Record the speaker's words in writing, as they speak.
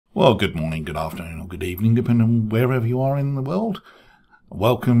Well, good morning, good afternoon, or good evening, depending on wherever you are in the world.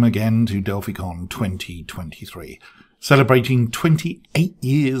 Welcome again to Delphicon 2023, celebrating 28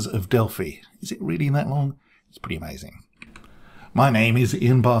 years of Delphi. Is it really that long? It's pretty amazing. My name is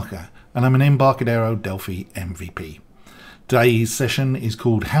Ian Barker, and I'm an Embarcadero Delphi MVP. Today's session is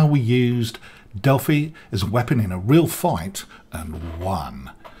called How We Used Delphi as a Weapon in a Real Fight and Won.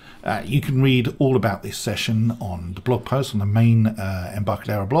 You can read all about this session on the blog post on the main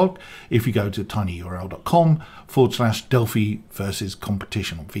Embarcadero blog if you go to tinyurl.com/Delphi versus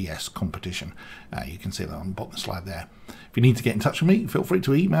competition, or VS competition. You can see that on the bottom of the slide there. If you need to get in touch with me, feel free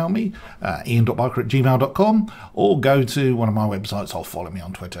to email me, ian.barker@gmail.com, or go to one of my websites, or follow me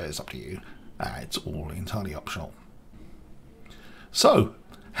on Twitter. It's up to you. It's all entirely optional. So,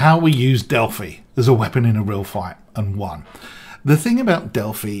 how we use Delphi as a weapon in a real fight and won. The thing about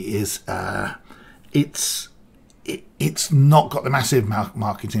Delphi is it's not got the massive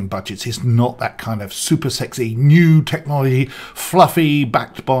marketing budgets. It's not that kind of super sexy new technology, fluffy,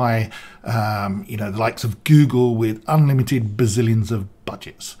 backed by the likes of Google with unlimited bazillions of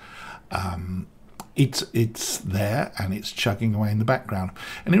budgets. It's there and it's chugging away in the background,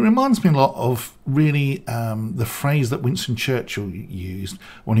 and it reminds me a lot of really the phrase that Winston Churchill used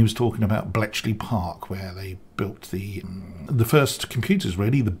when he was talking about Bletchley Park, where they built the first computers,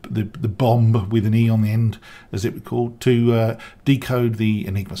 really the bomb with an E on the end, as it was called, to decode the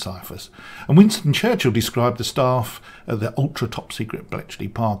Enigma ciphers. And Winston Churchill described the staff at the ultra top secret Bletchley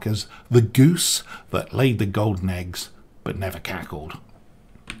Park as the goose that laid the golden eggs but never cackled.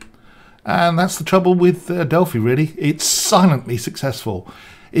 And that's the trouble with Delphi, really. It's silently successful.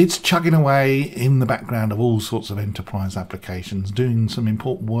 It's chugging away in the background of all sorts of enterprise applications, doing some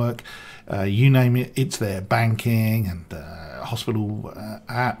important work. You name it, it's there. Banking and hospital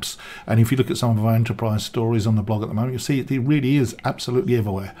apps. And if you look at some of our enterprise stories on the blog at the moment, you'll see it really is absolutely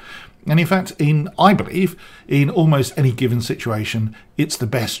everywhere. And in fact, I believe, in almost any given situation, it's the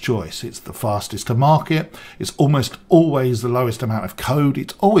best choice. It's the fastest to market. It's almost always the lowest amount of code.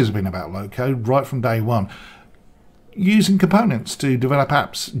 It's always been about low code right from day one. Using components to develop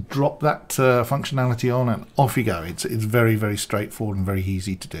apps, drop that functionality on and off you go. It's very, very straightforward and very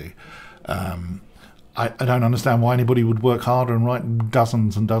easy to do. I don't understand why anybody would work harder and write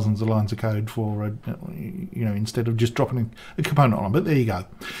dozens and dozens of lines of code for, instead of just dropping a component on. But there you go.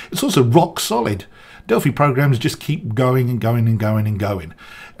 It's also rock solid. Delphi programs just keep going and going and going and going.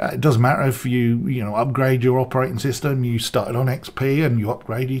 It doesn't matter if you upgrade your operating system. You started on XP and you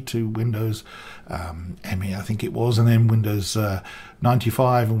upgraded to Windows ME, I think it was, and then Windows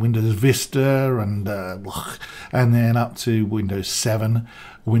 95 and Windows Vista, and then up to Windows 7.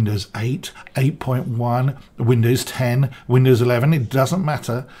 Windows 8, 8.1, Windows 10, Windows 11, it doesn't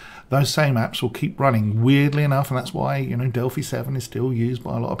matter. Those same apps will keep running, weirdly enough, and that's why, Delphi 7 is still used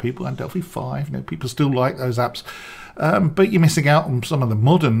by a lot of people, and Delphi 5, people still like those apps. But you're missing out on some of the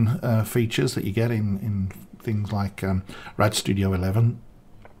modern features that you get in things like Rad Studio 11.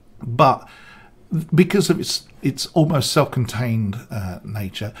 But because of its almost self-contained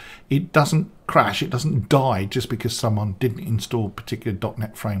nature, it doesn't crash, it doesn't die just because someone didn't install a particular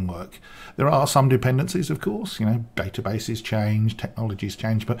 .NET framework. There are some dependencies, of course, databases change, technologies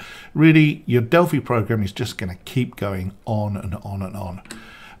change, but really your Delphi program is just going to keep going on and on and on.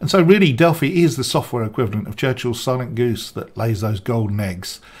 And so really Delphi is the software equivalent of Churchill's silent goose that lays those golden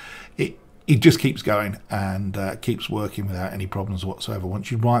eggs. It just keeps going and keeps working without any problems whatsoever.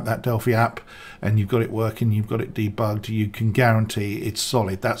 Once you write that Delphi app and you've got it working, you've got it debugged, you can guarantee it's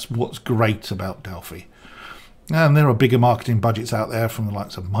solid. That's what's great about Delphi. And there are bigger marketing budgets out there from the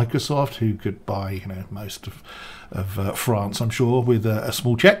likes of Microsoft, who could buy most of France, I'm sure, with a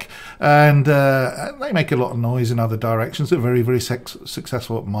small check. And they make a lot of noise in other directions. They're very, very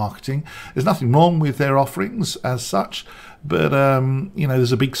successful at marketing. There's nothing wrong with their offerings as such. But,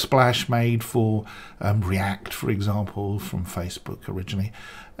 there's a big splash made for React, for example, from Facebook originally.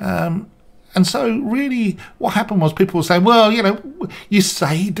 And so really what happened was people were saying, well, you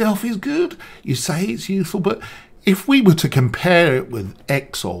say Delphi is good, you say it's useful, but if we were to compare it with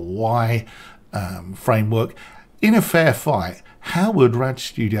X or Y framework, in a fair fight, how would Rad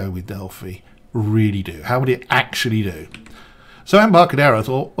Studio with Delphi really do? How would it actually do? So Embarcadero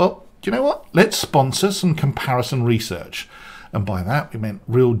thought, well, do you know what? Let's sponsor some comparison research. And by that, we meant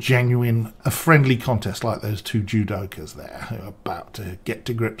real, genuine, a friendly contest like those two judokas there who are about to get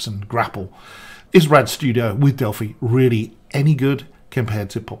to grips and grapple. Is Rad Studio with Delphi really any good compared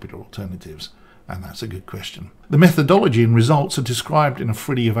to popular alternatives? And that's a good question. The methodology and results are described in a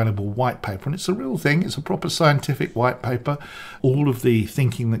freely available white paper, and it's a real thing. It's a proper scientific white paper. All of the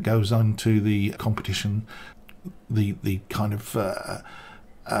thinking that goes on to the competition, the kind of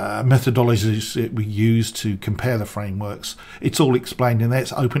methodologies that we use to compare the frameworks. It's all explained in there.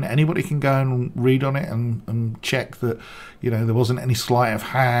 It's open. Anybody can go and read on it and check that, there wasn't any sleight of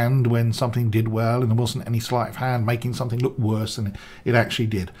hand when something did well, and there wasn't any sleight of hand making something look worse than it actually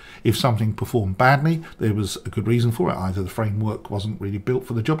did. If something performed badly, there was a good reason for it. Either the framework wasn't really built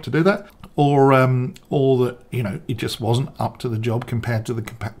for the job to do that, or that it just wasn't up to the job compared to the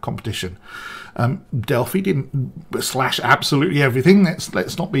competition. Delphi didn't slash absolutely everything.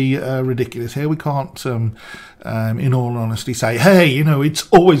 Let's not be ridiculous here. We can't, in all honesty, say, hey, it's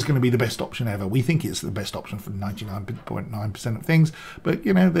always going to be the best option ever. We think it's the best option for 99.9% of things, but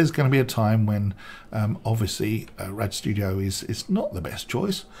there's going to be a time when obviously Rad Studio is not the best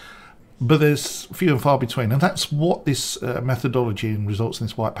choice. But there's few and far between, and that's what this methodology and results in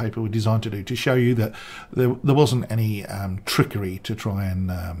this white paper were designed to do, to show you that there wasn't any trickery to try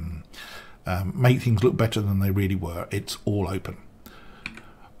and make things look better than they really were. It's all open.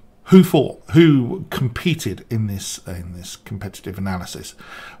 Who competed in this competitive analysis?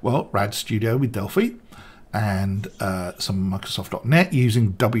 Well, Rad Studio with Delphi, and some Microsoft.NET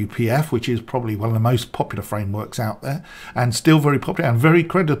using WPF, which is probably one of the most popular frameworks out there, and still very popular and very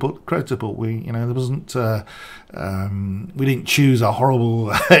credible. We, there wasn't, we didn't choose a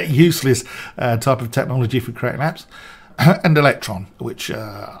horrible, useless type of technology for creating apps, and Electron, which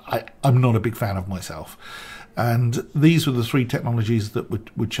I'm not a big fan of myself. And these were the three technologies that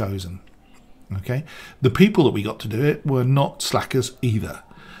were chosen. Okay, the people that we got to do it were not slackers either.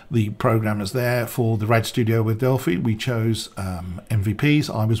 The programmers there for the Rad Studio with Delphi, we chose MVPs.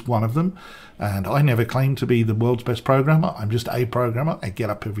 I was one of them, and I never claimed to be the world's best programmer. I'm just a programmer. I get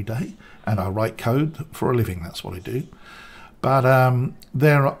up every day and I write code for a living. That's what I do. But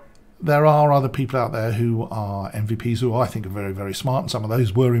there are other people out there who are MVPs who I think are very, very smart, and some of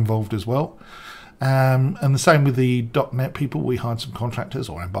those were involved as well. And the same with the .NET people. We hired some contractors,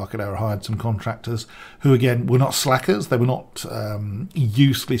 or Embarcadero hired some contractors who, again, were not slackers. They were not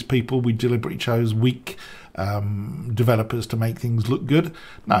useless people. We deliberately chose weak developers to make things look good.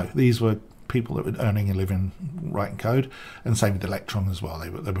 No, these were people that were earning a living writing code, and same with Electron as well.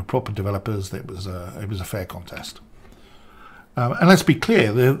 They were proper developers. It was a fair contest. And let's be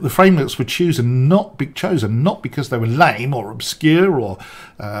clear, the frameworks were chosen not because they were lame or obscure or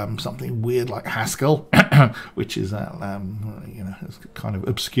something weird like Haskell, which is it's kind of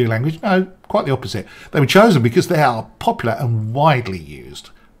obscure language. No, quite the opposite. They were chosen because they are popular and widely used,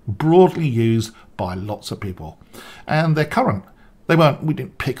 broadly used by lots of people, and they're current. We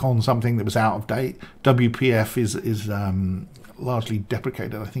didn't pick on something that was out of date. WPF is largely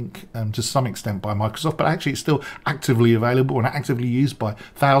deprecated, I think, to some extent by Microsoft, but actually it's still actively available and actively used by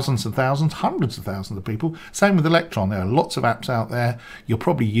thousands and thousands, hundreds of thousands of people. Same with Electron. There are lots of apps out there. You're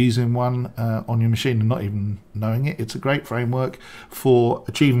probably using one on your machine and not even knowing it. It's a great framework for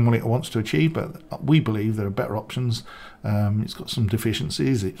achieving what it wants to achieve, but we believe there are better options. It's got some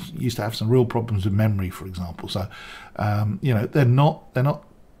deficiencies. It used to have some real problems with memory, for example. So, they're not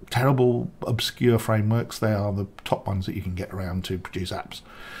terrible, obscure frameworks. They are the top ones that you can get around to produce apps.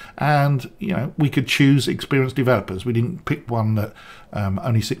 And, we could choose experienced developers. We didn't pick one that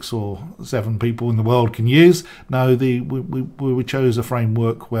only 6 or 7 people in the world can use. No, we chose a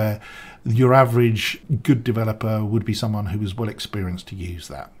framework where your average good developer would be someone who was well experienced to use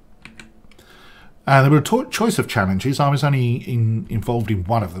that. There were a choice of challenges. I was only involved in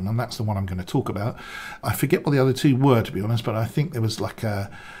one of them, and that's the one I'm going to talk about. I forget what the other two were, to be honest, but I think there was like a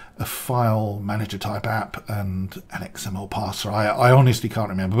file manager type app and an XML parser. I honestly can't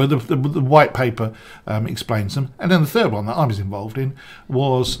remember, but the white paper explains them. And then the third one that I was involved in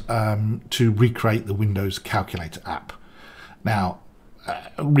was to recreate the Windows Calculator app. Now,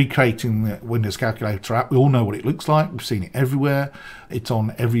 recreating the Windows Calculator app, we all know what it looks like. We've seen it everywhere. It's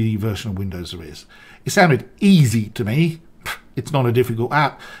on every version of Windows there is. It sounded easy to me. It's not a difficult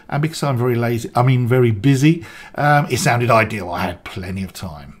app, and because I'm very busy, it sounded ideal. I had plenty of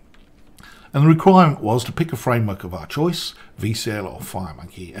time. And the requirement was to pick a framework of our choice, VCL or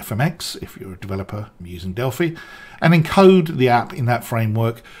FireMonkey FMX, if you're a developer using Delphi, and encode the app in that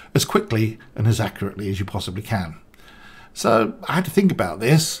framework as quickly and as accurately as you possibly can. So I had to think about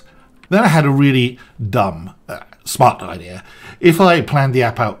this. Then I had a really dumb, smart idea. If I planned the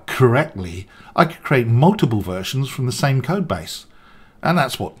app out correctly, I could create multiple versions from the same code base. And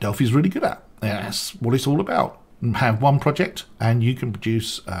that's what Delphi's really good at. That's what it's all about. Have one project and you can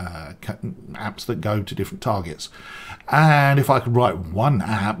produce apps that go to different targets. And if I could write one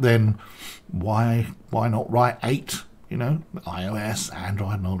app, then why not write 8? iOS,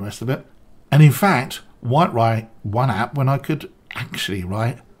 Android and all the rest of it. And in fact, why write one app when I could actually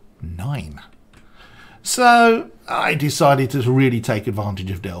write 9? So I decided to really take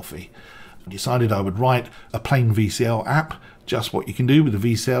advantage of Delphi. I decided I would write a plain VCL app, just what you can do with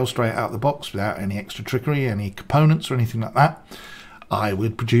the VCL straight out of the box without any extra trickery, any components or anything like that. I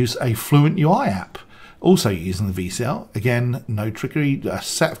would produce a Fluent UI app, also using the VCL. Again, no trickery, a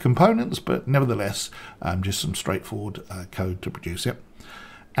set of components, but nevertheless, just some straightforward code to produce it.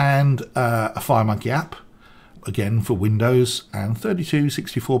 And a FireMonkey app, again for Windows and 32,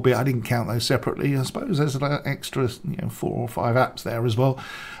 64-bit. I didn't count those separately. I suppose there's an extra 4 or 5 apps there as well.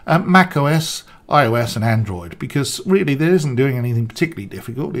 Mac OS, iOS and Android, because really there isn't doing anything particularly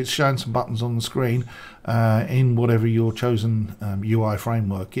difficult. It's showing some buttons on the screen in whatever your chosen UI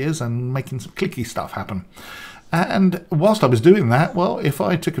framework is and making some clicky stuff happen. And whilst I was doing that, well, if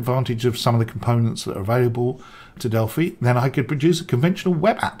I took advantage of some of the components that are available to Delphi, then I could produce a conventional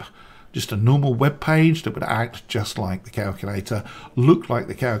web app. Just a normal web page that would act just like the calculator, look like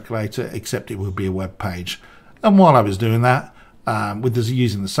the calculator, except it would be a web page. And while I was doing that,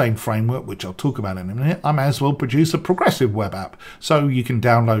 using the same framework, which I'll talk about in a minute, I may as well produce a progressive web app. So you can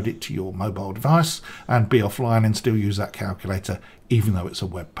download it to your mobile device and be offline and still use that calculator, even though it's a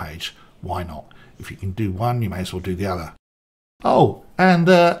web page. Why not? If you can do one, you may as well do the other. Oh, and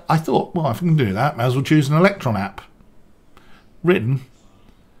I thought, well, if I can do that, I may as well choose an Electron app. Written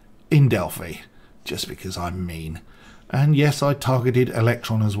in Delphi, just because I'm mean. And yes, I targeted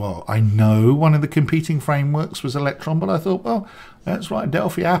Electron as well. I know one of the competing frameworks was Electron, but I thought, well, let's write a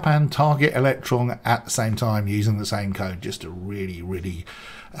Delphi app and target Electron at the same time using the same code, just to really, really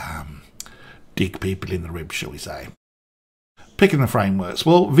dig people in the ribs, shall we say. Picking the frameworks.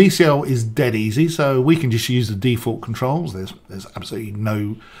 Well, VCL is dead easy, so we can just use the default controls. There's absolutely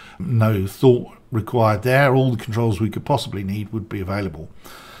no thought required there. All the controls we could possibly need would be available.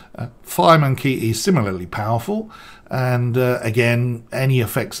 FireMonkey is similarly powerful, and again, any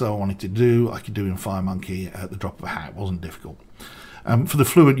effects that I wanted to do, I could do in FireMonkey at the drop of a hat. It wasn't difficult. For the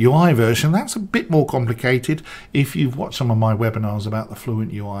Fluent UI version, that's a bit more complicated. If you've watched some of my webinars about the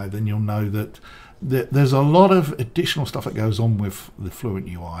Fluent UI, then you'll know that there's a lot of additional stuff that goes on with the Fluent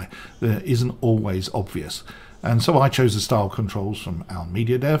UI that isn't always obvious. And so I chose the style controls from our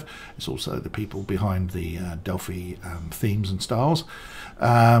media dev. It's also the people behind the Delphi themes and styles.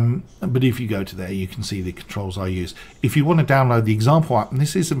 But if you go to there, you can see the controls I use. If you want to download the example app, and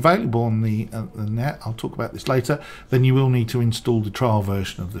this is available on the net, I'll talk about this later, then you will need to install the trial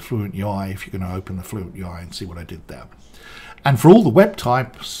version of the Fluent UI if you're going to open the Fluent UI and see what I did there. And for all the web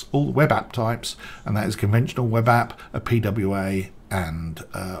types, all the web app types, and that is conventional web app, a PWA, and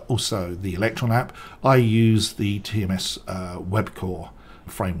also the Electron app, I use the TMS web core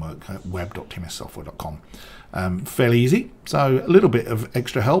framework at web.tmssoftware.com. Fairly easy, so a little bit of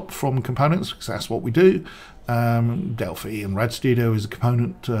extra help from components, because that's what we do. Delphi and Rad Studio is a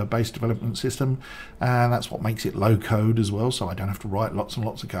component-based development system, and that's what makes it low code as well, so I don't have to write lots and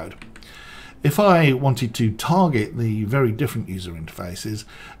lots of code. If I wanted to target the very different user interfaces,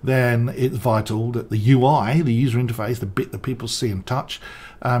 then it's vital that the UI, the user interface, the bit that people see and touch,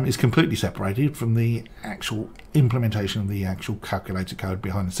 is completely separated from the actual implementation of the actual calculator code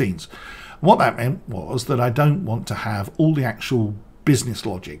behind the scenes. What that meant was that I don't want to have all the actual business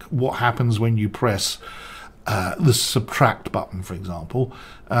logic. What happens when you press the subtract button, for example,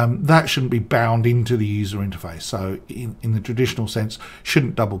 that shouldn't be bound into the user interface. So in the traditional sense,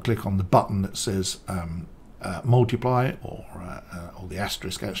 shouldn't double click on the button that says multiply or the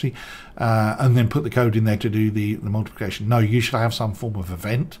asterisk actually, and then put the code in there to do the multiplication. No, you should have some form of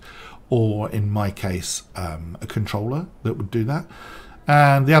event, or in my case, a controller that would do that.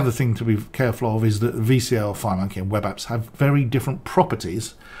 And the other thing to be careful of is that VCL, FireMonkey and web apps have very different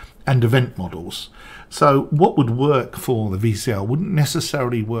properties and event models. So what would work for the VCL wouldn't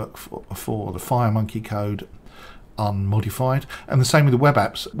necessarily work for the FireMonkey code unmodified. And the same with the web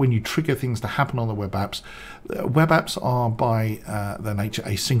apps. When you trigger things to happen on the web apps are by their nature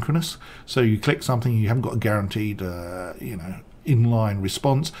asynchronous. So you click something, you haven't got a guaranteed inline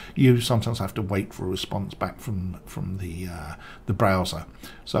response. You sometimes have to wait for a response back from the browser.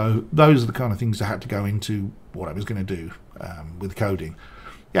 So those are the kind of things that had to go into what I was going to do with coding.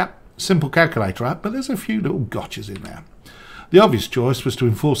 Yeah, simple calculator app, but there's a few little gotchas in there. The obvious choice was to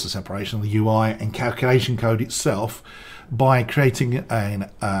enforce the separation of the UI and calculation code itself by creating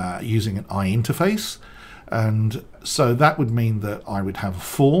using an I interface. And so that would mean that I would have a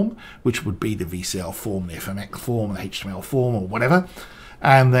form, which would be the VCL form, the FMX form, the HTML form, or whatever,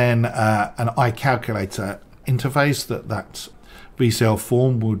 and then an iCalculator interface that VCL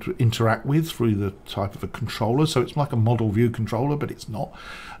form would interact with through the type of a controller. So it's like a model view controller, but it's not.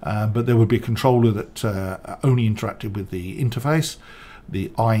 But there would be a controller that only interacted with the interface.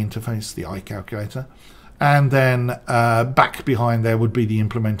 the I interface, the I calculator. And then back behind there would be the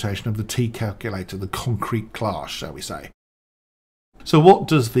implementation of the T calculator, the concrete class, shall we say. So what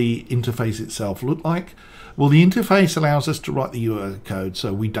does the interface itself look like? Well, the interface allows us to write the URL code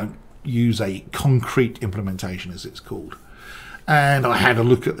so we don't use a concrete implementation, as it's called. And I had a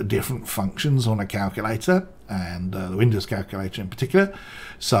look at the different functions on a calculator, and the Windows calculator in particular.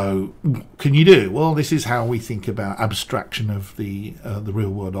 So what can you do? Well, this is how we think about abstraction of the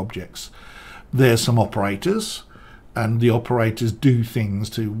real-world objects. There's some operators, and the operators do things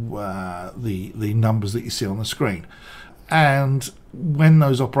to the numbers that you see on the screen. And when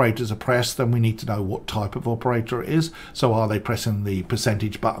those operators are pressed, then we need to know what type of operator it is. So are they pressing the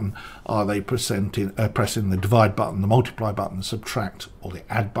percentage button? Are they pressing the divide button, the multiply button, the subtract, or the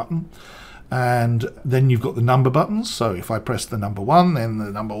add button? And then you've got the number buttons. So if I press the number 1, then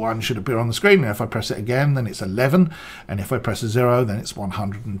the number 1 should appear on the screen. And if I press it again, then it's 11. And if I press a 0, then it's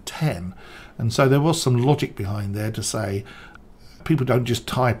 110. And so there was some logic behind there to say people don't just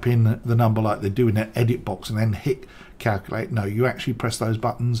type in the number like they do in an edit box and then hit calculate. No, you actually press those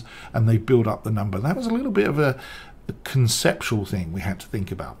buttons and they build up the number. That was a little bit of a conceptual thing we had to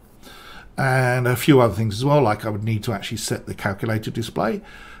think about. And a few other things as well, like I would need to actually set the calculator display,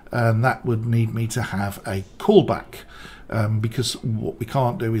 and that would need me to have a callback, because what we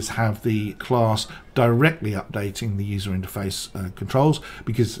can't do is have the class directly updating the user interface controls,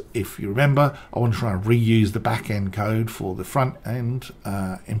 because if you remember, I want to try and reuse the back-end code for the front-end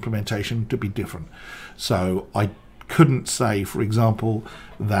implementation to be different. So I couldn't say, for example,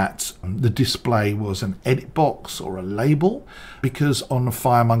 that the display was an edit box or a label, because on the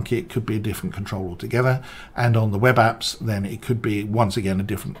FireMonkey it could be a different control altogether, and on the web apps then it could be once again a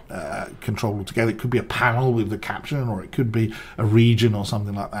different control altogether. It could be a panel with the caption, or it could be a region or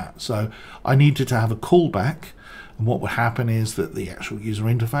something like that. So I needed to have a callback, and what would happen is that the actual user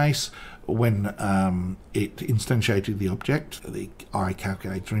interface, when it instantiated the object, the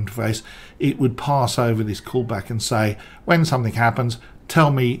iCalculator interface, it would pass over this callback and say, when something happens,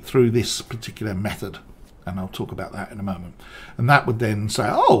 tell me through this particular method. And I'll talk about that in a moment. And that would then say,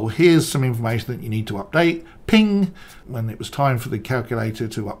 oh, here's some information that you need to update. Ping. When it was time for the calculator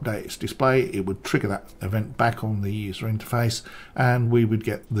to update its display, it would trigger that event back on the user interface, and we would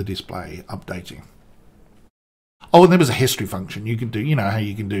get the display updating. Oh, and there was a history function. You could do, you know how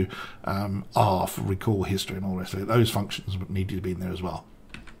you can do R for recall history and all the rest of it. Those functions needed to be in there as well.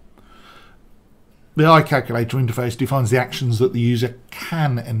 The iCalculator interface defines the actions that the user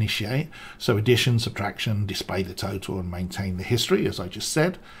can initiate. So addition, subtraction, display the total, and maintain the history, as I just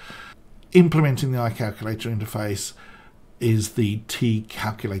said. Implementing the iCalculator interface is the T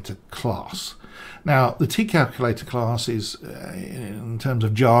calculator class. Now, the T calculator class is, in terms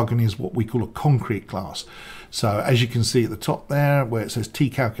of jargon, is what we call a concrete class. So as you can see at the top there, where it says T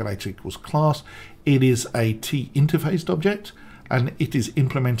calculator equals class, it is a T interfaced object, and it is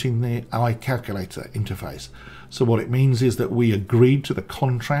implementing the iCalculator interface. So what it means is that we agreed to the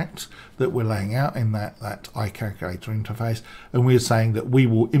contract that we're laying out in that iCalculator interface, and we're saying that we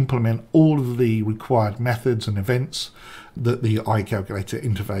will implement all of the required methods and events that the iCalculator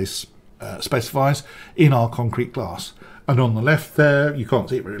interface specifies in our concrete class. And on the left there, you can't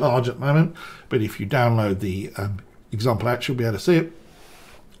see it very large at the moment, but if you download the example app, you'll be able to see it.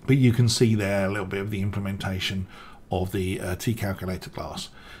 But you can see there a little bit of the implementation of the T calculator class.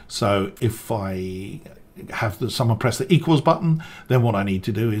 So if I have someone press the equals button, then what I need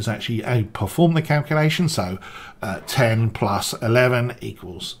to do is actually perform the calculation. So 10 plus 11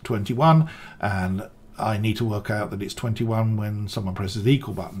 equals 21, and I need to work out that it's 21 when someone presses the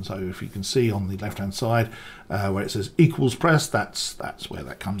equal button. So if you can see on the left hand side where it says equals pressed, that's where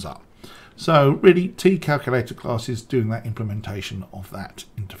that comes up. So really, T calculator class is doing that implementation of that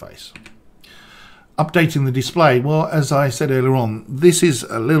interface. Updating the display, well, as I said earlier on, this is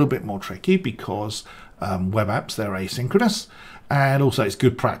a little bit more tricky because web apps, they're asynchronous, and also it's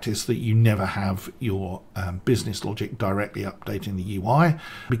good practice that you never have your business logic directly updating the UI,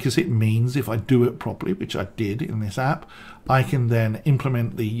 because it means if I do it properly, which I did in this app, I can then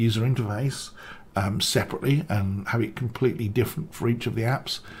implement the user interface separately and have it completely different for each of the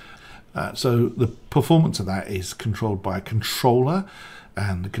apps. So the performance of that is controlled by a controller,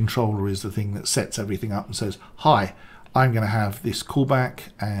 and the controller is the thing that sets everything up and says, hi, I'm going to have this callback,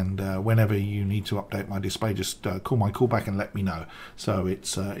 and whenever you need to update my display, just call my callback and let me know. So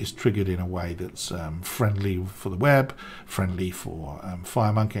it's triggered in a way that's friendly for the web, friendly for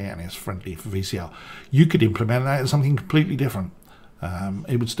FireMonkey, and it's friendly for VCL. You could implement that as something completely different.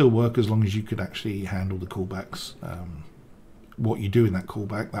 It would still work as long as you could actually handle the callbacks what you do in that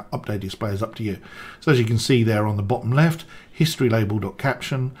callback. That update display is up to you. So as you can see there on the bottom left, history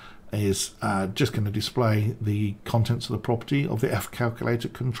label.caption is just going to display the contents of the property of the F calculator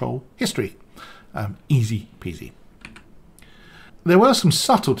control history. Easy peasy. There were some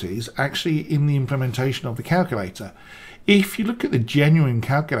subtleties actually in the implementation of the calculator. If you look at the genuine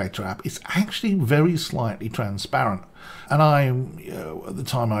calculator app, it's actually very slightly transparent. And at the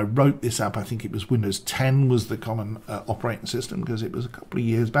time I wrote this app, I think it was Windows 10 was the common operating system, because it was a couple of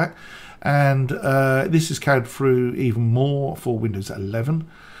years back. And this is carried through even more for Windows 11.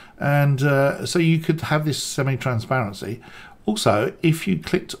 And so you could have this semi-transparency. Also, if you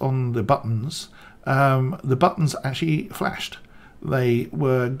clicked on the buttons actually flashed. They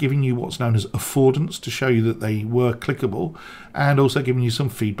were giving you what's known as affordance to show you that they were clickable, and also giving you some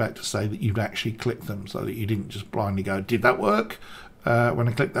feedback to say that you'd actually clicked them, so that you didn't just blindly go, did that work when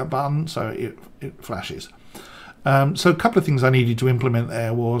I clicked that button? So it flashes. So a couple of things I needed to implement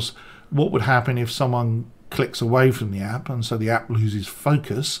there was what would happen if someone clicks away from the app, and so the app loses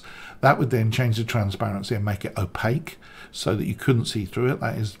focus. That would then change the transparency and make it opaque so that you couldn't see through it.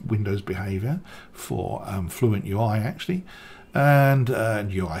 That is Windows behavior for Fluent UI actually. And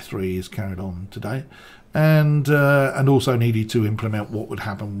UI 3 is carried on today, and also needed to implement what would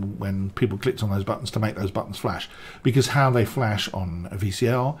happen when people clicked on those buttons to make those buttons flash, because how they flash on a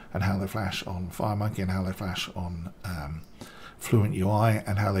VCL and how they flash on FireMonkey and how they flash on Fluent UI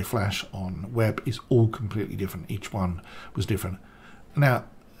and how they flash on web is all completely different. Each one was different. Now,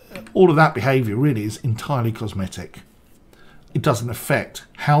 all of that behavior really is entirely cosmetic. It doesn't affect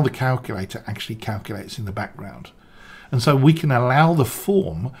how the calculator actually calculates in the background. And so we can allow the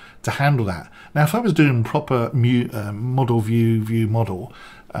form to handle that. Now, if I was doing proper model view model,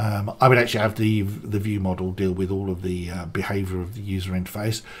 I would actually have the view model deal with all of the behavior of the user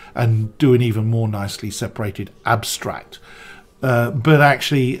interface and do an even more nicely separated abstract. But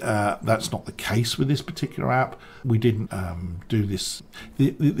actually, that's not the case with this particular app. We didn't do this.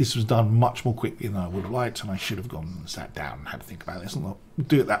 This was done much more quickly than I would have liked, and I should have gone and sat down and had to think about this and not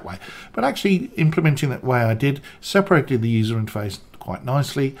do it that way. But actually, implementing that way I did, separated the user interface quite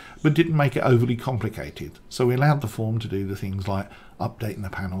nicely, but didn't make it overly complicated. So we allowed the form to do the things like updating the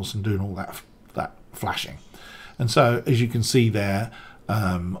panels and doing all that flashing. And so, as you can see there,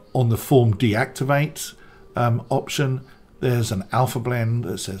 on the form deactivate option, there's an alpha blend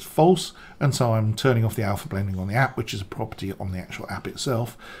that says false, and so I'm turning off the alpha blending on the app, which is a property on the actual app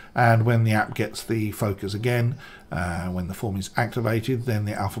itself. And when the app gets the focus again, when the form is activated, then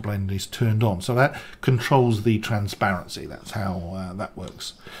the alpha blend is turned on. So that controls the transparency. That's how that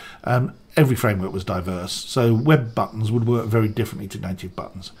works. Every framework was diverse, so web buttons would work very differently to native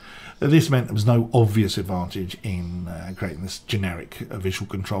buttons. This meant there was no obvious advantage in creating this generic visual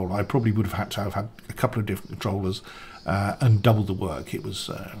controller. I probably would have had to have had a couple of different controllers and double the work. It was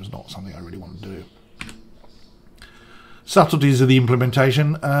not something I really wanted to do. Subtleties of the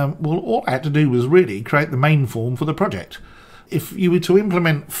implementation. Well, all I had to do was really create the main form for the project. If you were to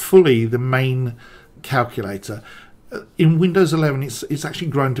implement fully the main calculator, in Windows 11 it's actually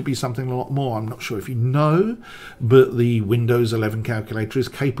grown to be something a lot more. I'm not sure if you know, but the Windows 11 calculator is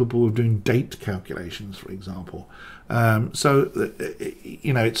capable of doing date calculations, for example. So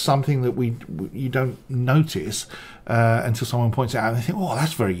you know, it's something that you don't notice until someone points it out and they think, oh,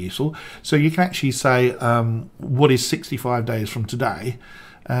 that's very useful. So you can actually say what is 65 days from today,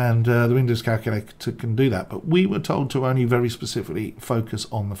 and the Windows calculator can do that. But we were told to only very specifically focus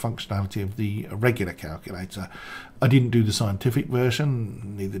on the functionality of the regular calculator. I didn't do the scientific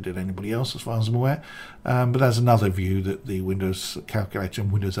version, neither did anybody else as far as I'm aware, but that's another view that the Windows calculator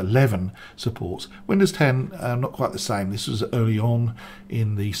and Windows 11 supports. Windows 10, not quite the same. This was early on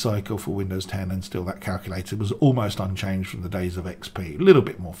in the cycle for Windows 10, and still that calculator was almost unchanged from the days of XP. A little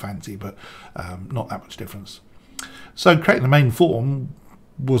bit more fancy, but not that much difference. So creating the main form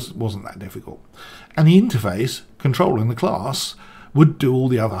wasn't that difficult, and the interface controlling the class would do all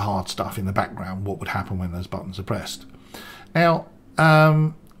the other hard stuff in the background. What would happen when those buttons are pressed? Now,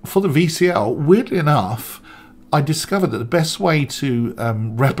 for the VCL, weirdly enough, I discovered that the best way to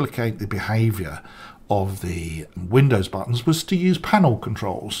replicate the behavior of the Windows buttons was to use panel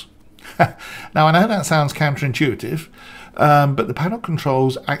controls. Now, I know that sounds counterintuitive, but the panel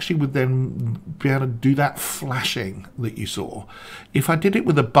controls actually would then be able to do that flashing that you saw. If I did it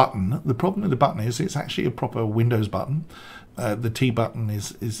with a button, the problem with the button is it's actually a proper Windows button. The T button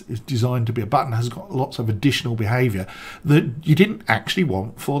is designed to be a button, has got lots of additional behavior that you didn't actually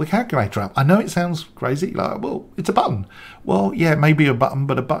want for the calculator app. I know it sounds crazy, like, well, it's a button. Well, yeah, maybe a button,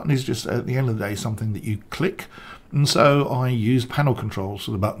 but a button is just, at the end of the day, something that you click. And so I use panel controls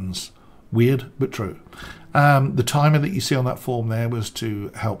for the buttons. Weird, but true. The timer that you see on that form there was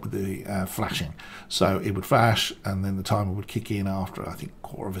to help with the flashing. So it would flash, and then the timer would kick in after, I think,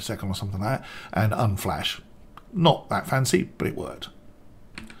 1/4 of a second or something like that, and unflash. Not that fancy, but it worked.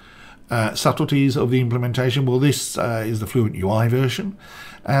 Subtleties of the implementation. Well, this is the Fluent UI version,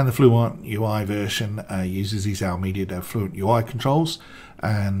 and the Fluent UI version uses these Almeida Fluent UI controls,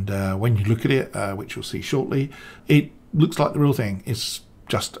 and when you look at it, which you'll see shortly, it looks like the real thing. It's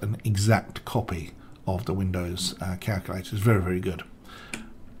just an exact copy of the Windows calculator. It's very, very good.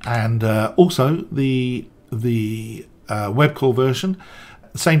 And also the web call version,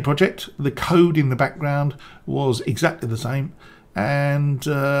 same project. The code in the background was exactly the same. And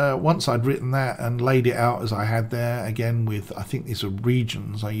once I'd written that and laid it out as I had there, again with, I think these are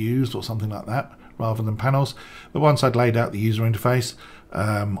regions I used or something like that rather than panels, but once I'd laid out the user interface,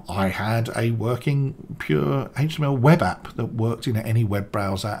 I had a working pure HTML web app that worked in any web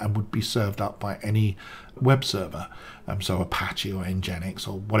browser and would be served up by any web server. So Apache or Nginx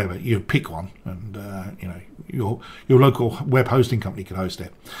or whatever, you pick one, and you know, your local web hosting company could host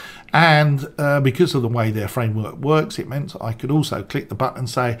it. And because of the way their framework works, it meant I could also click the button and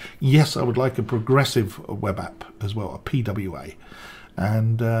say, yes, I would like a progressive web app as well, a PWA.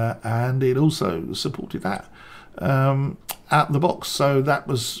 And it also supported that out the box. So that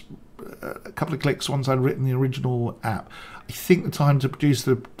was a couple of clicks once I'd written the original app. I think the time to produce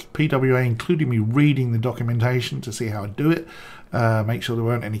the PWA, including me reading the documentation to see how I'd do it, make sure there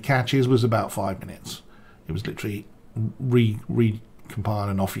weren't any catches, was about 5 minutes. It was literally recompile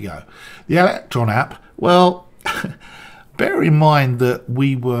and off you go. The Electron app, well, bear in mind that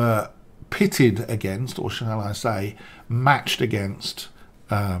we were pitted against, or shall I say, matched against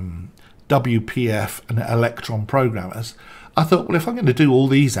WPF and Electron programmers. I thought, well, if I'm going to do all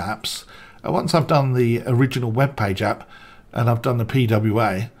these apps, once I've done the original web page app and I've done the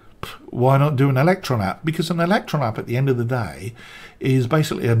PWA, why not do an Electron app? Because an Electron app at the end of the day is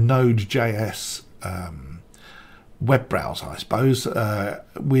basically a Node.js web browser, I suppose,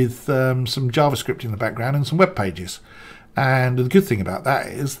 with some JavaScript in the background and some web pages. And the good thing about that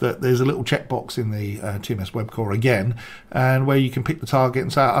is that there's a little checkbox in the TMS web core again, and where you can pick the target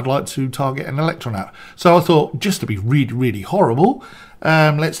and say, I'd like to target an Electron app. So I thought, just to be really, really horrible,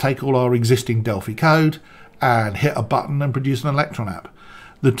 let's take all our existing Delphi code and hit a button and produce an Electron app.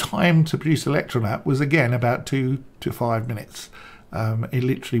 The time to produce Electron app was again about 2 to 5 minutes. It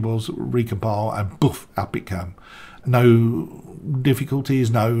literally was recompile and poof, up it came. No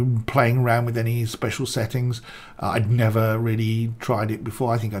difficulties, no playing around with any special settings. I'd never really tried it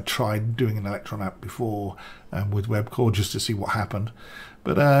before. I think I tried doing an Electron app before with WebCore just to see what happened.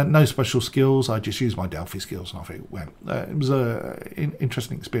 But no special skills. I just used my Delphi skills and off it went. It was an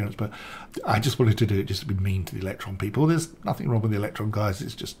interesting experience, but I just wanted to do it just to be mean to the Electron people. There's nothing wrong with the Electron guys.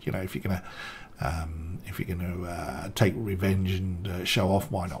 It's just, you know, if you're gonna take revenge and show off,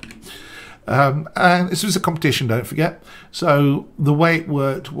 why not? And this was a competition, don't forget. So the way it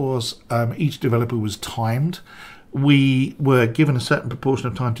worked was each developer was timed. We were given a certain proportion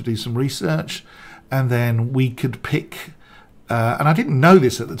of time to do some research, and then we could pick, and I didn't know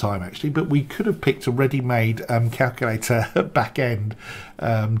this at the time actually, but we could have picked a ready-made calculator back-end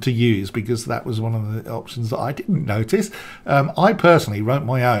to use, because that was one of the options that I didn't notice. I personally wrote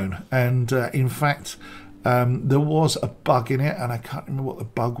my own, and in fact, there was a bug in it, and I can't remember what the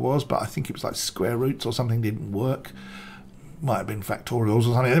bug was, but I think it was like square roots or something didn't work. Might have been factorials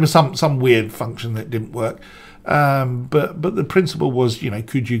or something. There was some weird function that didn't work. But the principle was, you know,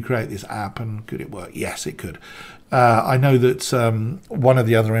 could you create this app and could it work? Yes, it could. I know that one of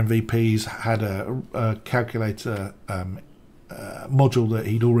the other MVPs had a calculator module that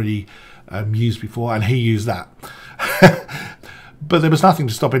he'd already used before, and he used that. But there was nothing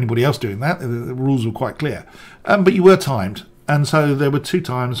to stop anybody else doing that. The rules were quite clear. But you were timed. And so there were 2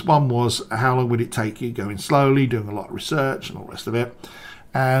 times. One was how long would it take you going slowly, doing a lot of research and all the rest of it.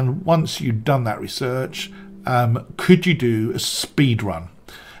 And once you'd done that research, could you do a speed run?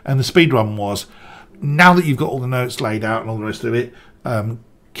 And the speed run was, now that you've got all the notes laid out and all the rest of it,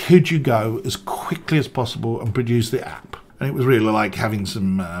 could you go as quickly as possible and produce the app? And it was really like having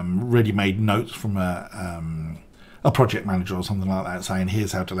some ready-made notes from a project manager or something like that, saying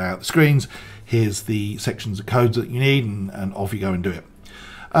here's how to lay out the screens, here's the sections of codes that you need, and off you go and do it.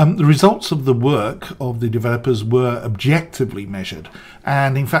 The results of the work of the developers were objectively measured,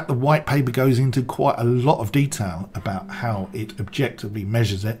 and in fact the white paper goes into quite a lot of detail about how it objectively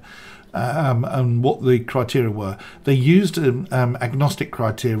measures it, and what the criteria were. They used agnostic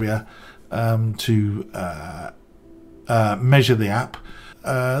criteria to measure the app.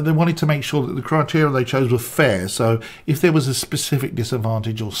 they wanted to make sure that the criteria they chose were fair. So if there was a specific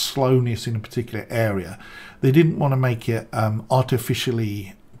disadvantage or slowness in a particular area, they didn't want to make it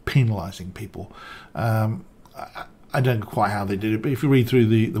artificially penalising people. I don't know quite how they did it, but if you read through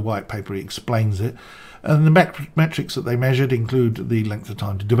the white paper, it explains it. And the metrics that they measured include the length of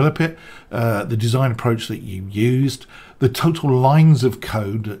time to develop it, the design approach that you used, the total lines of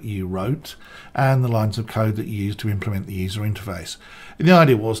code that you wrote, and the lines of code that you used to implement the user interface. And the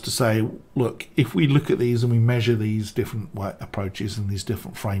idea was to say, look, if we look at these and we measure these different approaches and these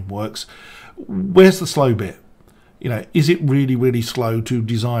different frameworks, where's the slow bit? You know, is it really, really slow to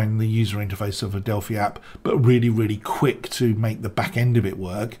design the user interface of a Delphi app, but really, really quick to make the back end of it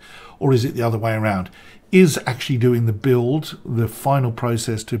work? Or is it the other way around? Is actually doing the build, the final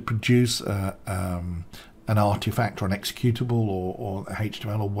process to produce an artifact or an executable or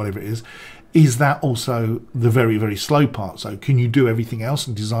HTML or whatever it is that also the very, very slow part? So can you do everything else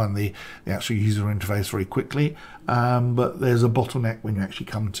and design the actual user interface very quickly? But there's a bottleneck when you actually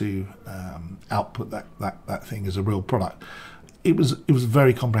come to output that thing as a real product. It was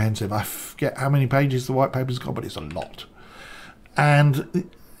very comprehensive. I forget how many pages the white paper's got, but it's a lot. And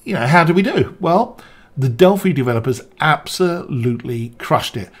you know, how do we do? Well, the Delphi developers absolutely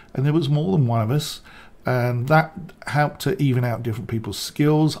crushed it, and there was more than one of us, and that helped to even out different people's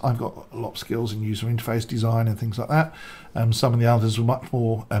skills. I've got a lot of skills in user interface design and things like that. Some of the others were much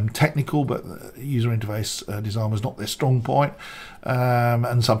more technical, but user interface design was not their strong point.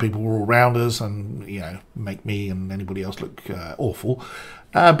 And some people were all-rounders and, you know, make me and anybody else look awful.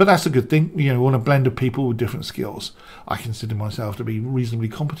 But that's a good thing. You know, we want a blend of people with different skills. I consider myself to be reasonably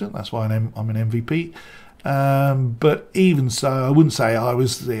competent. That's why I'm an MVP. But even so, I wouldn't say I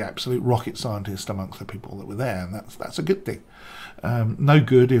was the absolute rocket scientist amongst the people that were there, and that's a good thing. No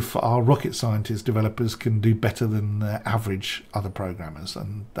good if our rocket scientist developers can do better than average other programmers,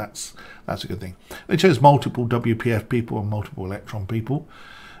 and that's a good thing. They chose multiple WPF people and multiple Electron people.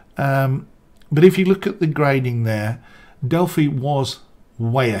 But if you look at the grading there, Delphi was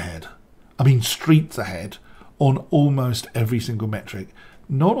way ahead. I mean, streets ahead on almost every single metric.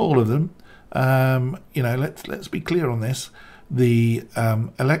 Not all of them. You know, let's be clear on this. The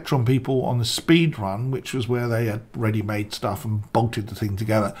Electron people on the speed run, which was where they had ready-made stuff and bolted the thing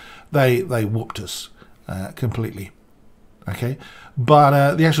together, they whooped us completely. Okay,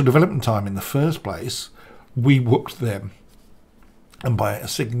 but the actual development time in the first place, we whooped them, and by a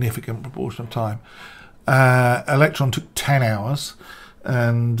significant proportion of time. Electron took 10 hours,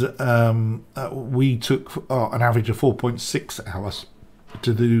 and we took an average of 4.6 hours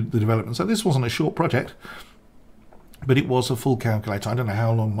to do the development. So this wasn't a short project, but it was a full calculator. I don't know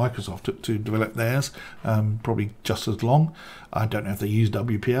how long Microsoft took to develop theirs, probably just as long. I don't know if they used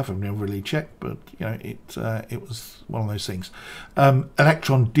WPF, I've never really checked, but you know, it was one of those things.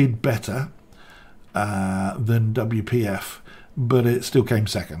 Electron did better than WPF, but it still came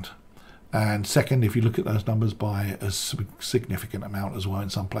second. And second, if you look at those numbers, by a significant amount as well in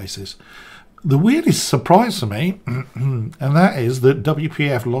some places. The weirdest surprise for me, and that is that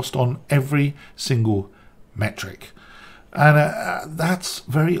WPF lost on every single metric. And that's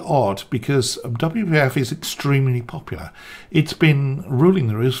very odd, because WPF is extremely popular. It's been ruling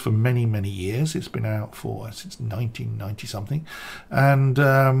the roost for many, many years. It's been out since 1990 something. And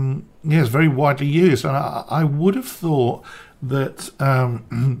yeah, it's very widely used. And I would have thought that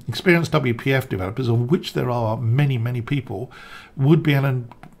experienced WPF developers, of which there are many, many people, would be able to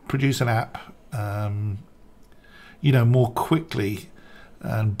produce an app you know, more quickly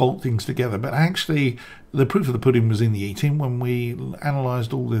and bolt things together. But actually, the proof of the pudding was in the eating. When we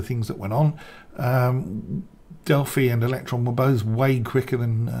analysed all the things that went on, Delphi and Electron were both way quicker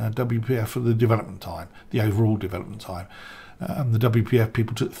than WPF for the development time, the overall development time. The WPF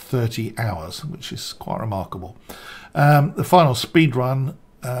people took 30 hours, which is quite remarkable. The final speed run,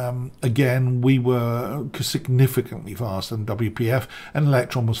 again, we were significantly faster than WPF, and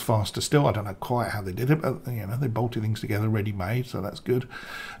Electron was faster still. I don't know quite how they did it, but you know, they bolted things together ready-made, so that's good.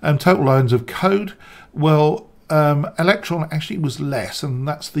 Total lines of code, well, Electron actually was less, and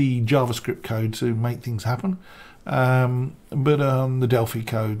that's the JavaScript code to make things happen. But on the Delphi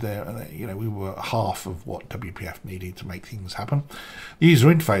code there, you know, we were half of what WPF needed to make things happen. The user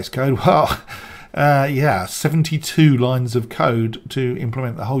interface code, well, yeah, 72 lines of code to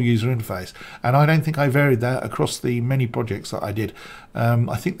implement the whole user interface, and I don't think I varied that across the many projects that I did.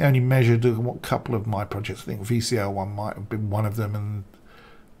 I think they only measured a couple of my projects. I think VCL one might have been one of them, and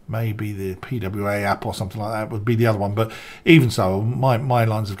maybe the PWA app or something like that would be the other one. But even so, my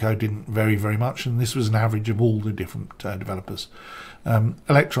lines of code didn't vary very much, and this was an average of all the different developers.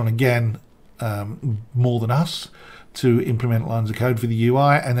 Electron, again, more than us, to implement lines of code for the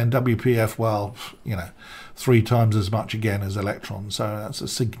UI, and then WPF, well, 3 times as much again as Electron. So that's a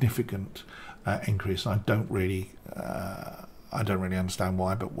significant increase. I don't really understand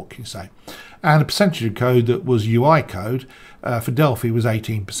why, but what can you say? And the percentage of code that was UI code for Delphi was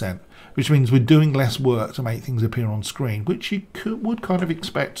 18%, which means we're doing less work to make things appear on screen, which you would kind of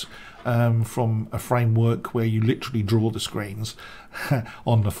expect from a framework where you literally draw the screens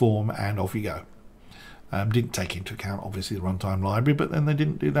on the form and off you go. Didn't take into account obviously the runtime library, but then they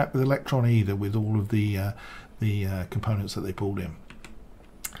didn't do that with Electron either, with all of the components that they pulled in.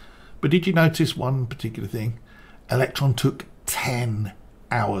 But did you notice one particular thing? Electron took 10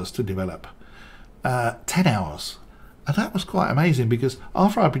 hours to develop. 10 hours. And that was quite amazing, because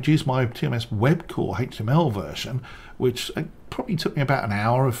after I produced my TMS web core HTML version, which probably took me about an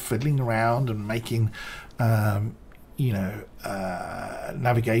hour of fiddling around and making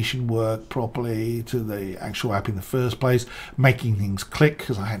navigation work properly to the actual app in the first place, making things click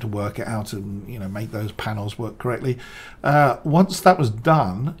because I had to work it out and make those panels work correctly. Once that was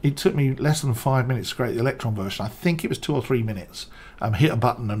done, it took me less than 5 minutes to create the Electron version. I think it was 2 or 3 minutes. Hit a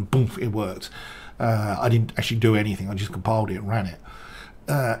button and boom, it worked. I didn't actually do anything, I just compiled it and ran it.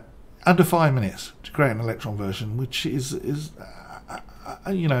 Under 5 minutes to create an Electron version, which is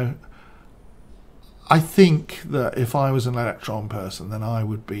I think that if I was an Electron person, then I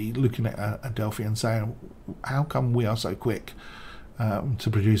would be looking at a Delphi and saying, how come we are so quick to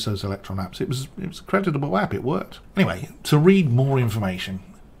produce those Electron apps? It was a creditable app, it worked. Anyway, to read more information,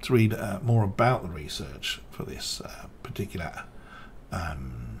 to read more about the research for this particular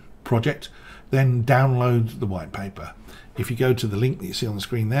project, then download the white paper. If you go to the link that you see on the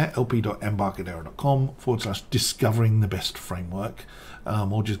screen there, lp.embarcadero.com/discovering the best framework,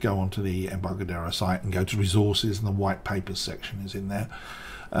 or just go onto the Embarcadero site and go to resources, and the white papers section is in there.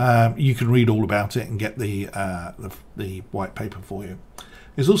 You can read all about it and get the white paper for you.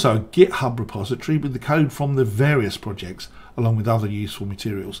 There's also a GitHub repository with the code from the various projects, along with other useful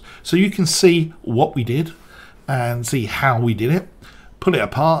materials. So you can see what we did and see how we did it, pull it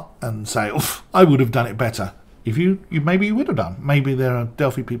apart and say, oh, I would have done it better. If maybe you would have done. Maybe there are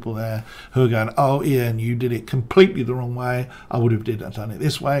Delphi people there who are going, oh Ian, you did it completely the wrong way. I would have done it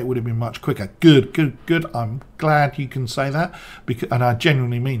this way. It would have been much quicker. Good. I'm glad you can say that, and I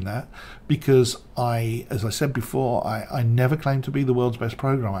genuinely mean that, because as I said before, I never claim to be the world's best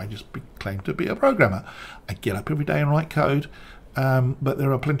programmer. I just claim to be a programmer. I get up every day and write code. But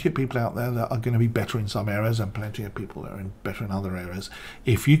there are plenty of people out there that are going to be better in some areas, and plenty of people that are better in other areas.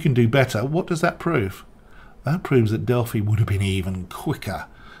 If you can do better, what does that prove? That proves that Delphi would have been even quicker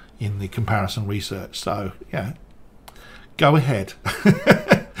in the comparison research. So, yeah, go ahead.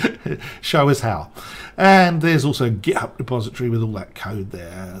 Show us how. And there's also a GitHub repository with all that code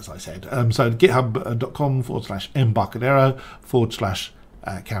there, as I said. So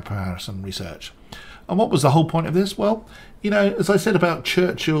github.com/embarcadero/comparison research. And what was the whole point of this? Well, as I said about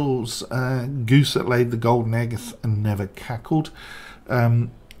Churchill's goose that laid the golden egg and never cackled,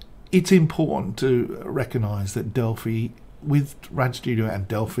 it's important to recognise that Delphi, with Rad Studio and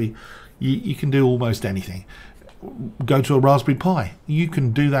Delphi, you can do almost anything. Go to a Raspberry Pi. You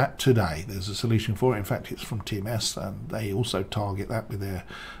can do that today. There's a solution for it. In fact, it's from TMS, and they also target that with their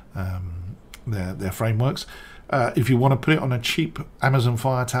frameworks. If you want to put it on a cheap Amazon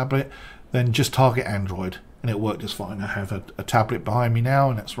Fire tablet, then just target Android, and it'll work just fine. I have a tablet behind me now,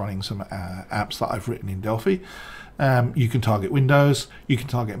 and it's running some apps that I've written in Delphi. You can target Windows, you can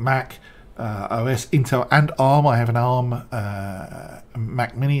target Mac, OS, Intel and ARM. I have an ARM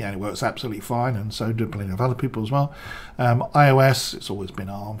Mac Mini, and it works absolutely fine, and so do plenty of other people as well. iOS, it's always been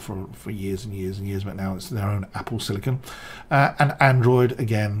ARM for years and years and years, but now it's their own Apple Silicon. And Android,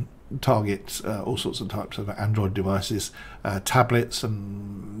 again, target all sorts of types of Android devices, tablets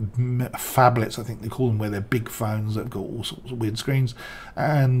and phablets, I think they call them, where they're big phones that have got all sorts of weird screens,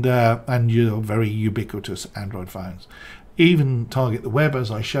 and your very ubiquitous Android phones. Even target the web, as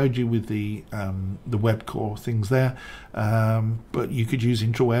I showed you with the web core things there, but you could use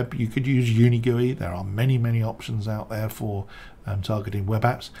IntraWeb, you could use UniGUI. There are many options out there for targeting web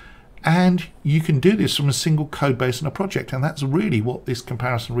apps. And you can do this from a single code base in a project, and that's really what this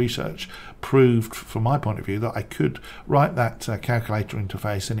comparison research proved from my point of view, that I could write that calculator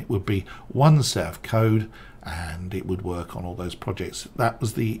interface and it would be one set of code and it would work on all those projects. That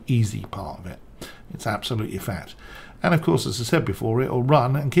was the easy part of it. It's absolutely a fact. And of course, as I said before, it'll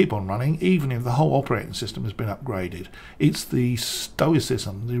run and keep on running even if the whole operating system has been upgraded. It's the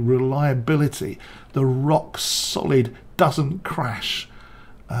stoicism, the reliability, the rock solid, doesn't crash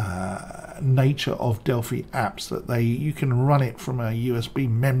nature of Delphi apps that you can run it from a USB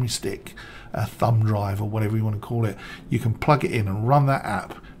memory stick, a thumb drive, or whatever you want to call it. You can plug it in and run that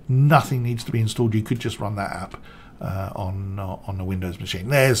app. Nothing needs to be installed. You could just run that app on the Windows machine.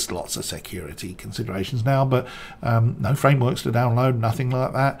 There's lots of security considerations now, but no frameworks to download, nothing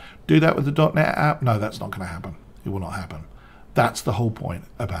like that. Do that with the .NET app? No, that's not going to happen. It will not happen. That's the whole point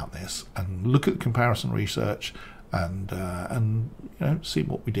about this. And look at the comparison research and see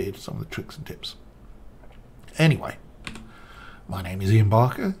what we did, some of the tricks and tips. Anyway, my name is Ian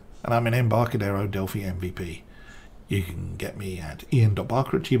Barker, and I'm an Embarcadero Delphi MVP. You can get me at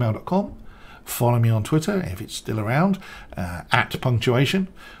ian.barker@gmail.com. Follow me on Twitter if it's still around, at punctuation,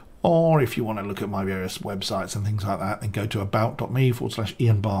 or if you want to look at my various websites and things like that, then go to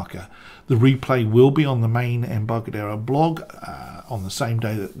about.me/Ian Barker. The replay will be on the main Embarcadero blog on the same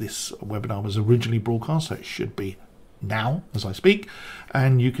day that this webinar was originally broadcast, so it should be now as I speak,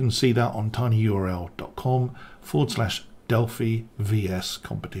 and you can see that on tinyurl.com/Delphi vs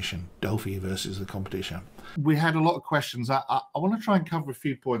competition, Delphi versus the competition. We had a lot of questions. I want to try and cover a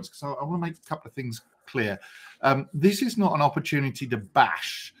few points because I want to make a couple of things clear. This is not an opportunity to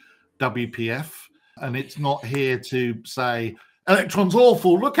bash WPF, and it's not here to say Electron's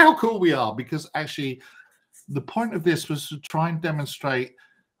awful, look how cool we are, because actually the point of this was to try and demonstrate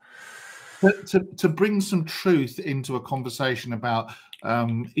to bring some truth into a conversation about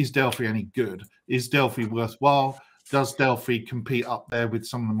is Delphi any good? Is Delphi worthwhile? Does Delphi compete up there with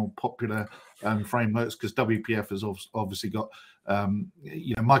some of the more popular frameworks? Because WPF has obviously got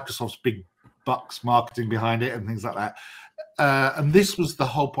Microsoft's big bucks marketing behind it and things like that. And this was the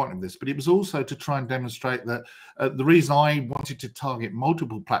whole point of this. But it was also to try and demonstrate that the reason I wanted to target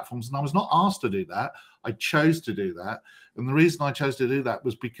multiple platforms, and I was not asked to do that, I chose to do that. And the reason I chose to do that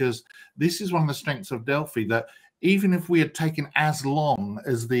was because this is one of the strengths of Delphi, that even if we had taken as long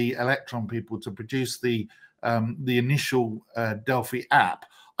as the Electron people to produce the initial Delphi app,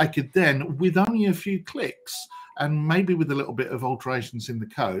 I could then, with only a few clicks and maybe with a little bit of alterations in the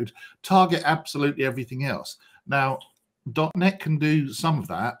code, target absolutely everything else. Now, .NET can do some of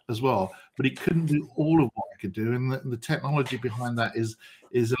that as well, but it couldn't do all of what it could do, and the technology behind that is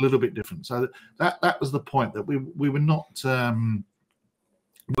a little bit different. So that was the point, that we were not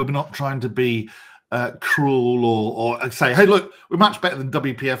trying to be cruel or say, hey, look, we're much better than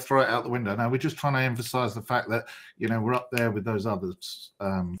WPF, throw it out the window. No, we're just trying to emphasize the fact that we're up there with those others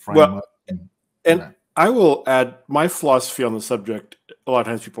framework. And I will add my philosophy on the subject. A lot of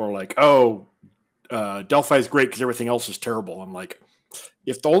times people are like, oh, Delphi is great because everything else is terrible. I'm like,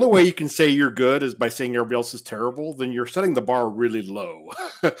 if the only way you can say you're good is by saying everybody else is terrible, then you're setting the bar really low.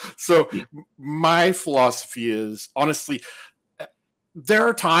 So my philosophy is, honestly, there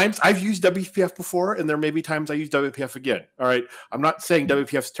are times I've used WPF before, and there may be times I use WPF again. All right. I'm not saying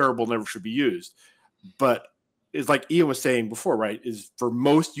WPF is terrible, never should be used, but it's like Ian was saying before, right? Is for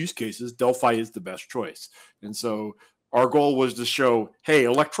most use cases, Delphi is the best choice. And so our goal was to show, hey,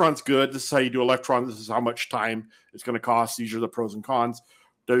 Electron's good. This is how you do Electron. This is how much time it's going to cost. These are the pros and cons.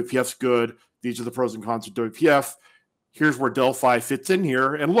 WPF's good. These are the pros and cons of WPF. Here's where Delphi fits in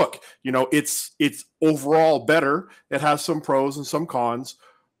here. And look, it's overall better. It has some pros and some cons,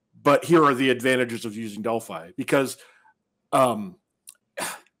 but here are the advantages of using Delphi, because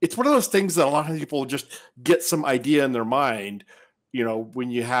it's one of those things that a lot of people just get some idea in their mind,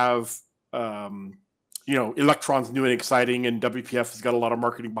 when you have, Electron's new and exciting, and WPF has got a lot of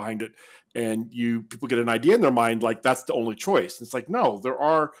marketing behind it, and people get an idea in their mind like that's the only choice. It's like, no, there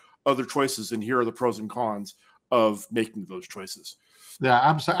are other choices, and here are the pros and cons of making those choices.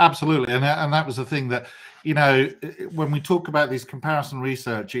 Yeah, absolutely. And that was the thing that, when we talk about this comparison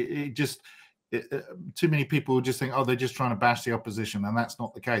research, too many people just think, oh, they're just trying to bash the opposition. And that's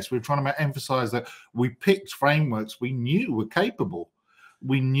not the case. We're trying to emphasize that we picked frameworks we knew were capable.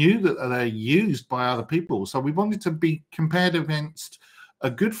 We knew that they're used by other people. So we wanted to be compared against a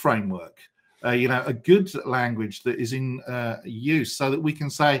good framework, a good language that is in use, so that we can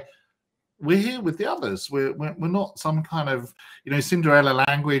say, we're here with the others. We're not some kind of Cinderella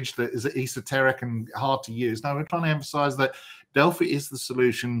language that is esoteric and hard to use. No, we're trying to emphasize that Delphi is the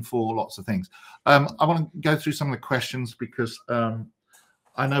solution for lots of things. I want to go through some of the questions, because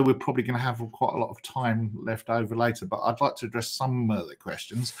I know we're probably going to have quite a lot of time left over later, but I'd like to address some of the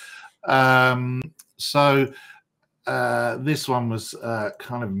questions. This one was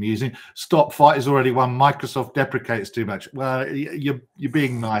kind of amusing. Stop fight is already won. Microsoft deprecates too much. Well, you're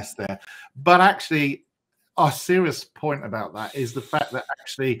being nice there, but actually, our serious point about that is the fact that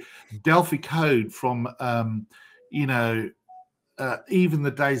actually Delphi code from even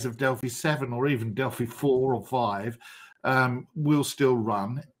the days of Delphi 7 or even Delphi 4 or 5 will still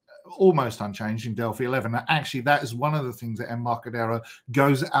run. almost unchanged in Delphi 11. Actually, that is one of the things that Embarcadero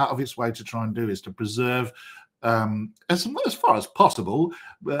goes out of its way to try and do, is to preserve, as far as possible,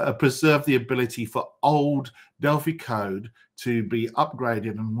 preserve the ability for old Delphi code to be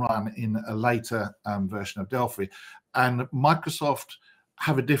upgraded and run in a later version of Delphi. And Microsoft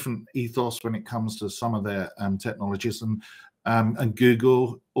have a different ethos when it comes to some of their technologies, and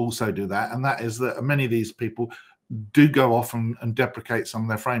Google also do that. And that is that many of these people do go off and deprecate some of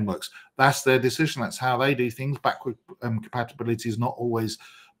their frameworks. That's their decision. That's how they do things. Backward compatibility is not always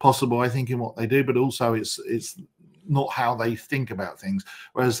possible, I think, in what they do, but also it's not how they think about things.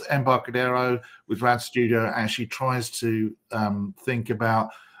 Whereas Embarcadero with Rad Studio actually tries to think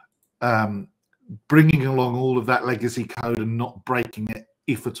about bringing along all of that legacy code and not breaking it,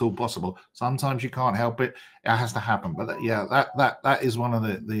 if at all possible. Sometimes you can't help it; it has to happen. But that is one of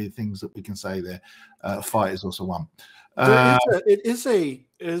the things that we can say there. Fight is also one. It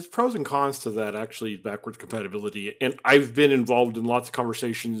is pros and cons to that, actually, backwards compatibility. And I've been involved in lots of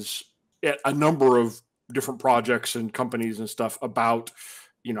conversations at a number of different projects and companies and stuff about,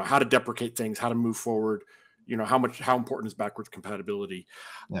 how to deprecate things, how to move forward, how important is backwards compatibility.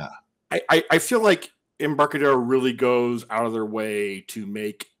 Yeah. I feel like Embarcadero really goes out of their way to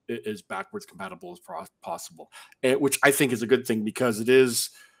make it as backwards compatible as possible, which I think is a good thing, because it is,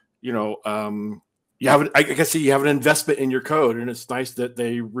 you have an investment in your code, and it's nice that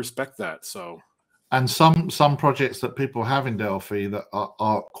they respect that. So, and some projects that people have in Delphi that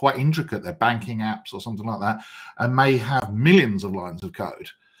are quite intricate, they're banking apps or something like that, and may have millions of lines of code,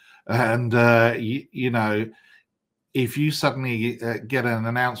 and if you suddenly get an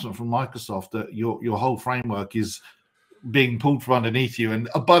announcement from Microsoft that your whole framework is being pulled from underneath you, and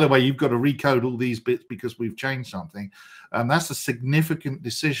by the way, you've got to recode all these bits because we've changed something, that's a significant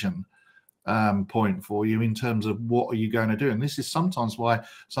decision point for you in terms of what are you going to do. And this is sometimes why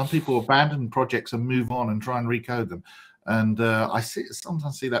some people abandon projects and move on and try and recode them. And I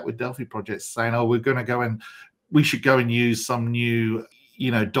sometimes see that with Delphi projects, saying, "Oh, we're going to go and we should go and use some new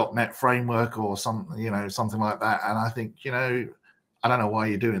 .NET framework or something like that." And I think, I don't know why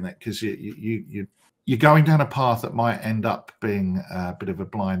you're doing that, because you're going down a path that might end up being a bit of a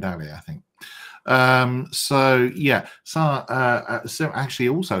blind alley, I think. So actually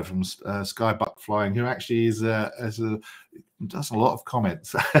also from Skybuck Flying, who actually does a lot of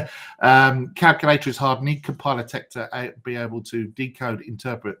comments. Calculator is hard. Need compiler tech to be able to decode,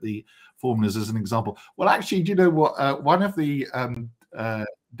 interpret the formulas, as an example. Well, actually, do you know what? One of the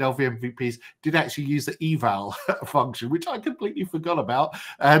Delphi MVPs did actually use the eval function, which I completely forgot about,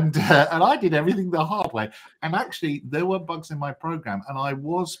 and I did everything the hard way. And actually, there were bugs in my program, and I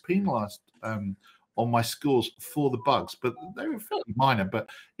was penalized on my scores for the bugs, but they were fairly minor. But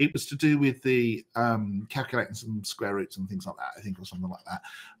it was to do with the calculating some square roots and things like that, I think, or something like that.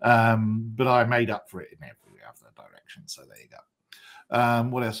 But I made up for it in every other direction. So there you go.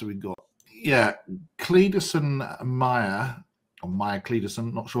 What else have we got? Yeah, Cleederson Meyer, or Maya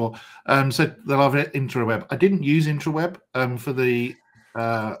Cleederson, not sure, said they love it, IntraWeb. I didn't use IntraWeb for the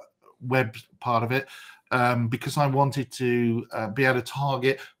web part of it, because I wanted to be able to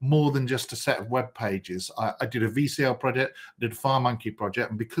target more than just a set of web pages. I did a VCL project, did a FireMonkey project,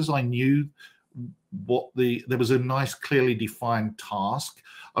 and because I knew there was a nice, clearly defined task,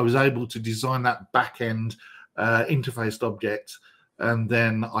 I was able to design that back-end interfaced object, and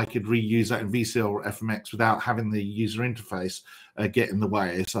then I could reuse that in VCL or FMX without having the user interface get in the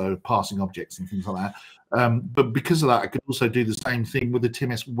way, so passing objects and things like that. But because of that, I could also do the same thing with the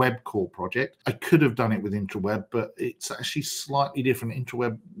TMS Web Core project. I could have done it with IntraWeb, but it's actually slightly different.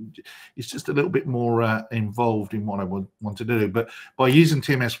 IntraWeb is just a little bit more involved in what I would want to do. But by using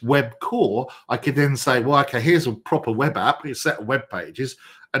TMS Web Core, I could then say, well, okay, here's a proper web app, here's a set of web pages,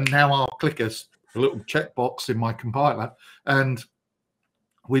 and now I'll click a little checkbox in my compiler, and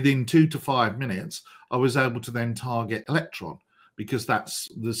within 2 to 5 minutes, I was able to then target Electron, because that's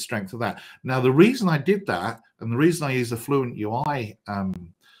the strength of that. Now, the reason I did that, and the reason I use the Fluent UI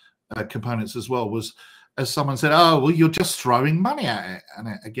components as well, was, as someone said, "Oh, well, you're just throwing money at it." And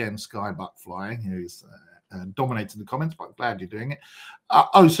again, Skybuck Flying, who's dominated the comments, but I'm glad you're doing it.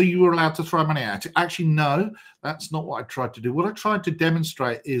 Oh, so you were allowed to throw money at it? Actually, no, that's not what I tried to do. What I tried to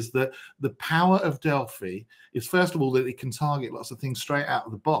demonstrate is that the power of Delphi is, first of all, that it can target lots of things straight out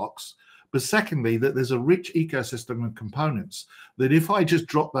of the box. But secondly, that there's a rich ecosystem of components that if I just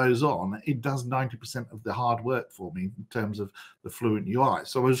drop those on, it does 90% of the hard work for me in terms of the Fluent UI.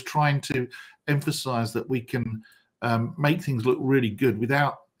 So I was trying to emphasize that we can make things look really good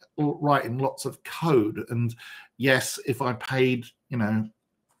without writing lots of code. And yes, if I paid,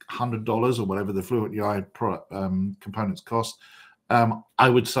 $100 or whatever the Fluent UI product components cost, I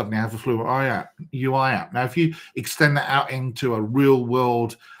would suddenly have a Fluent UI app. Now, if you extend that out into a real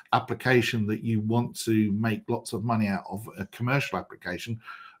world application that you want to make lots of money out of, a commercial application,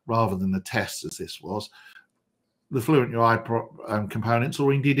 rather than the test as this was, the Fluent UI components,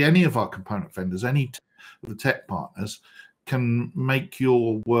 or indeed any of our component vendors, any of the tech partners, can make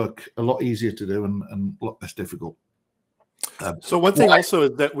your work a lot easier to do and a lot less difficult. So one thing also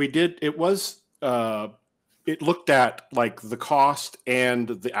is that we did, it looked at like the cost and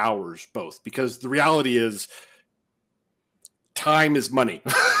the hours both, because the reality is time is money.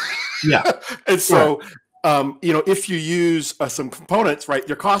 Yeah. And so, if you use some components, right,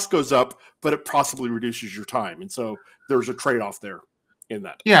 your cost goes up, but it possibly reduces your time. And so there's a trade-off there in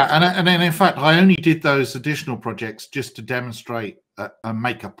that. Yeah. And then in fact, I only did those additional projects just to demonstrate and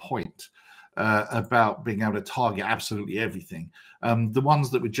make a point about being able to target absolutely everything. The ones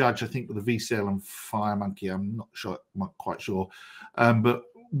that were judged, I think, were the VCL and FireMonkey. I'm not quite sure. But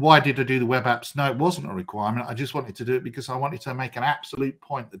why did I do the web apps? No, it wasn't a requirement. I just wanted to do it because I wanted to make an absolute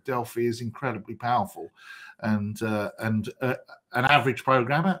point that Delphi is incredibly powerful, and an average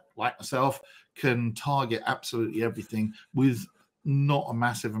programmer like myself can target absolutely everything with not a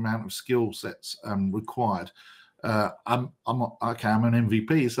massive amount of skill sets required. I'm an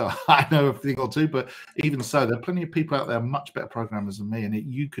MVP, so I know everything or two, but even so, there are plenty of people out there much better programmers than me, and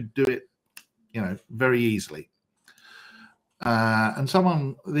you could do it, very easily.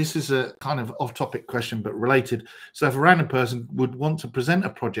 And this is a kind of off-topic question, but related. So if a random person would want to present a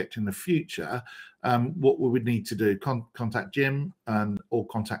project in the future, what we would need to do, contact Jim or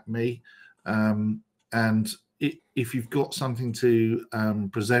contact me. And if you've got something to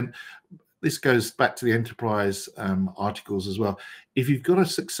present, this goes back to the enterprise articles as well. If you've got a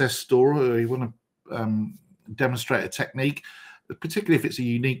success story or you want to demonstrate a technique, particularly if it's a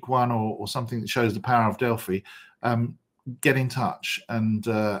unique one or something that shows the power of Delphi, get in touch and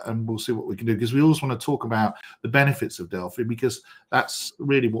we'll see what we can do, because we always want to talk about the benefits of Delphi, because that's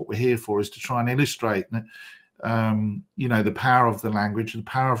really what we're here for, is to try and illustrate the power of the language, the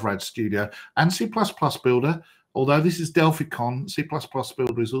power of Rad Studio and C++ Builder. Although this is Delphicon, C++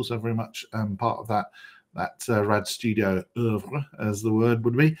 Builder is also very much part of that Rad Studio oeuvre, as the word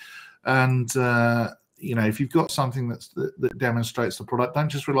would be. And if you've got something that demonstrates the product, don't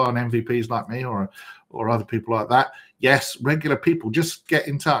just rely on MVPs like me or other people like that. Yes, regular people, just get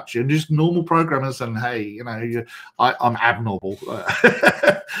in touch. You're just normal programmers, and hey, I'm abnormal,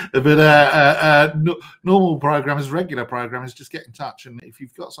 but normal programmers, regular programmers, just get in touch. And if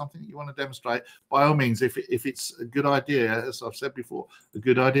you've got something that you want to demonstrate, by all means, if it's a good idea, as I've said before, a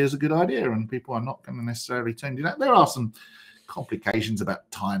good idea is a good idea, and people are not going to necessarily tend to do that. There are some complications about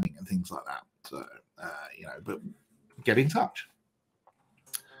timing and things like that. So, but get in touch.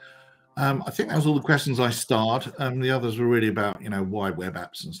 I think that was all the questions I starred. The others were really about, why web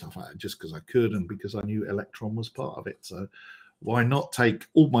apps and stuff like that, just because I could and because I knew Electron was part of it. So why not take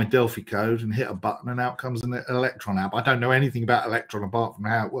all my Delphi code and hit a button and out comes an Electron app? I don't know anything about Electron apart from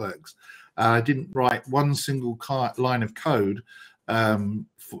how it works. I didn't write one single line of code in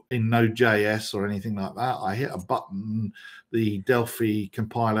Node.js or anything like that. I hit a button, the Delphi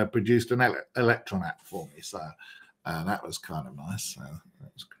compiler produced an Electron app for me. So that was kind of nice. So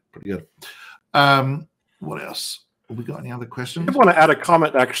that was pretty good. What else? Have we got any other questions? I want to add a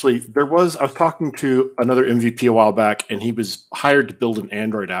comment, actually. I was talking to another MVP a while back, and he was hired to build an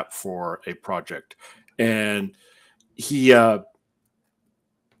Android app for a project. And he, the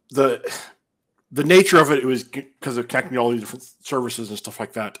nature of it was because of connecting all these different services and stuff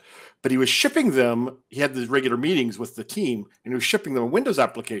like that. But he was shipping them. He had these regular meetings with the team, and he was shipping them a Windows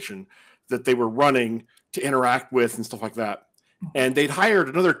application that they were running to interact with and stuff like that. And they'd hired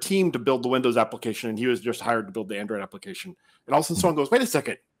another team to build the Windows application, and he was just hired to build the Android application. And all of a sudden someone goes, wait a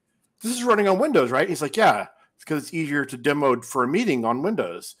second, this is running on Windows, right? And he's like, yeah, it's because it's easier to demo for a meeting on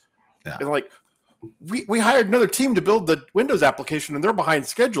Windows. Yeah. And like, we hired another team to build the Windows application, and they're behind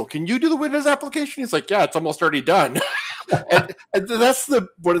schedule. Can you do the Windows application? He's like, yeah, it's almost already done. and that's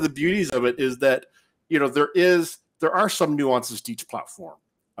one of the beauties of it, is that, there are some nuances to each platform.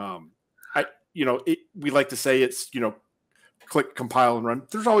 We like to say it's, click, compile, and run.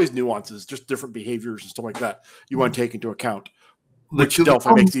 There's always nuances, just different behaviors and stuff like that you want to take into account, which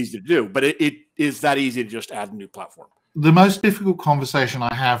Delphi makes easy to do. But it is that easy to just add a new platform. The most difficult conversation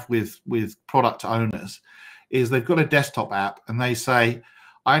I have with product owners is they've got a desktop app and they say,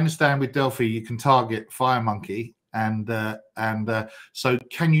 I understand with Delphi you can target FireMonkey, and so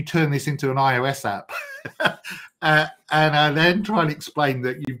can you turn this into an iOS app? And I then try and explain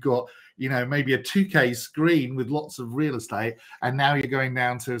that you've got you know, maybe a 2K screen with lots of real estate, and now you're going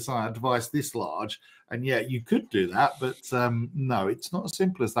down to a device this large. And yeah, you could do that, but no, it's not as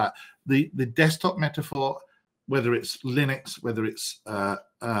simple as that. The desktop metaphor, whether it's Linux, whether it's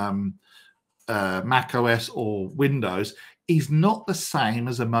Mac OS or Windows, is not the same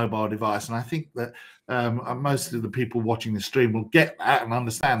as a mobile device. And I think that most of the people watching the stream will get that and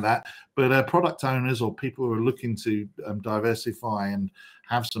understand that. But product owners or people who are looking to diversify and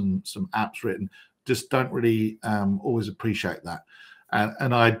have some apps written just don't really always appreciate that.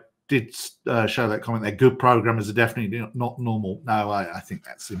 And I did show that comment there. Good programmers are definitely not normal. No, I think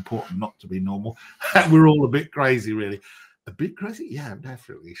that's important not to be normal. We're all a bit crazy, really. A bit crazy? Yeah,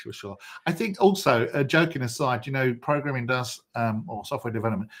 definitely, for sure. I think also, joking aside, you know, programming does, or software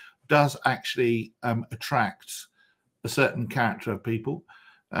development does actually attract a certain character of people.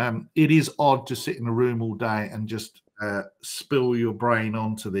 It is odd to sit in a room all day and just spill your brain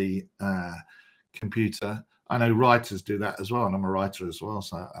onto the computer. I know writers do that as well, and I'm a writer as well,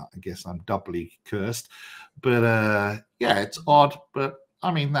 so I guess I'm doubly cursed. But yeah, it's odd, but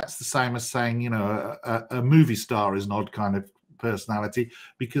I mean, that's the same as saying, you know, a movie star is an odd kind of personality,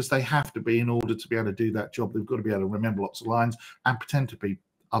 because they have to be, in order to be able to do that job, they've got to be able to remember lots of lines and pretend to be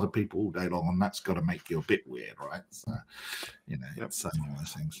other people all day long, and that's got to make you a bit weird, right? So, you know, it's one of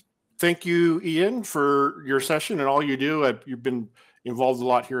those things. Thank you, Ian, for your session and all you do. You've been involved a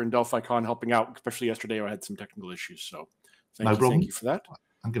lot here in Delphicon, helping out, especially yesterday. I had some technical issues, so thank you for that.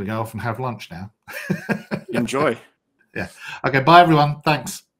 I'm going to go off and have lunch now. Enjoy. Yeah. Okay. Bye, everyone. Thanks.